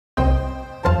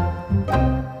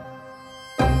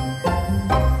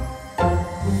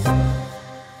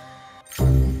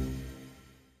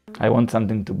I want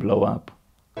something to blow up.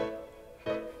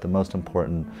 The most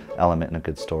important element in a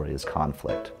good story is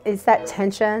conflict. It's that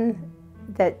tension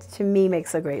that, to me,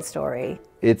 makes a great story.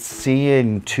 It's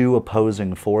seeing two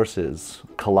opposing forces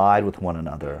collide with one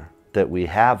another that we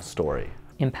have story.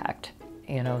 Impact.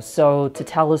 You know, so to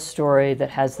tell a story that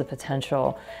has the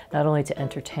potential not only to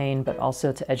entertain but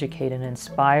also to educate and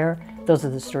inspire, those are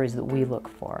the stories that we look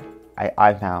for.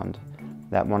 I found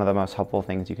that one of the most helpful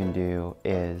things you can do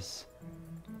is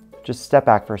just step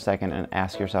back for a second and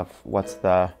ask yourself, what's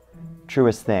the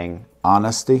truest thing?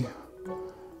 Honesty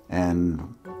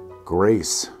and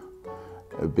grace,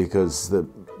 because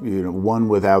one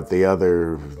without the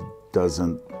other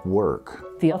doesn't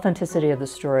work. The authenticity of the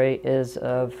story is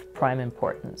of prime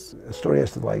importance. A story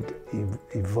has to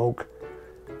evoke,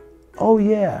 oh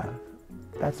yeah,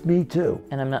 that's me too.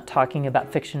 And I'm not talking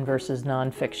about fiction versus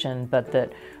nonfiction, but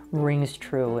that rings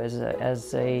true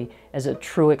as a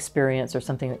true experience, or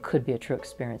something that could be a true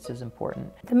experience, is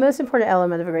important. The most important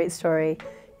element of a great story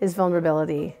is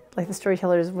vulnerability, like the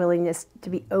storyteller's willingness to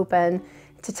be open,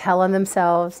 to tell on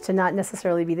themselves, to not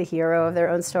necessarily be the hero of their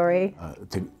own story.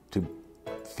 To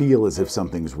feel as if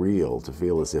something's real, to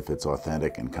feel as if it's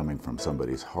authentic and coming from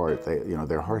somebody's heart.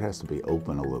 Their heart has to be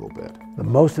open a little bit. The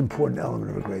most important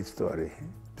element of a great story,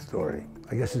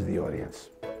 I guess, is the audience.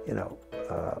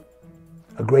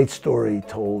 A great story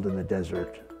told in the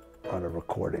desert on a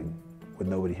recording with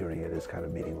nobody hearing it is kind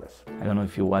of meaningless. I don't know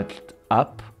if you watched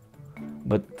Up,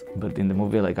 but in the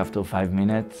movie, like after 5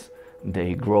 minutes,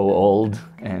 they grow old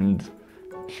and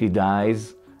she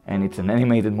dies, and it's an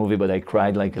animated movie, but I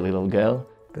cried like a little girl.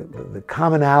 The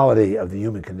commonality of the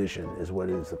human condition is what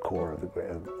is the core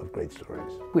of great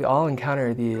stories. We all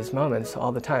encounter these moments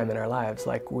all the time in our lives,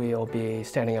 like we'll be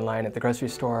standing in line at the grocery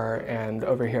store and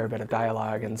overhear a bit of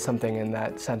dialogue, and something in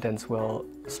that sentence will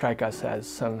strike us as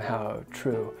somehow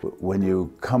true. When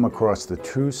you come across the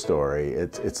true story,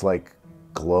 it's like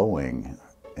glowing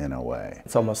in a way.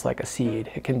 It's almost like a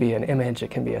seed. It can be an image,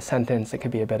 it can be a sentence, it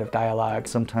could be a bit of dialogue.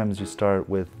 Sometimes you start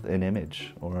with an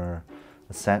image or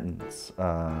a sentence.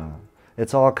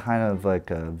 It's all kind of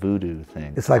like a voodoo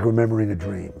thing. It's like remembering a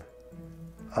dream.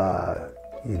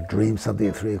 You dream something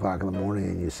at 3 o'clock in the morning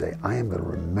and you say, I am going to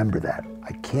remember that.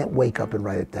 I can't wake up and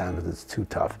write it down because it's too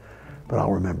tough, but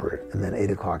I'll remember it. And then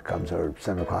 8 o'clock comes, or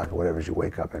 7 o'clock, or whatever, as you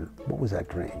wake up, and what was that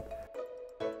dream?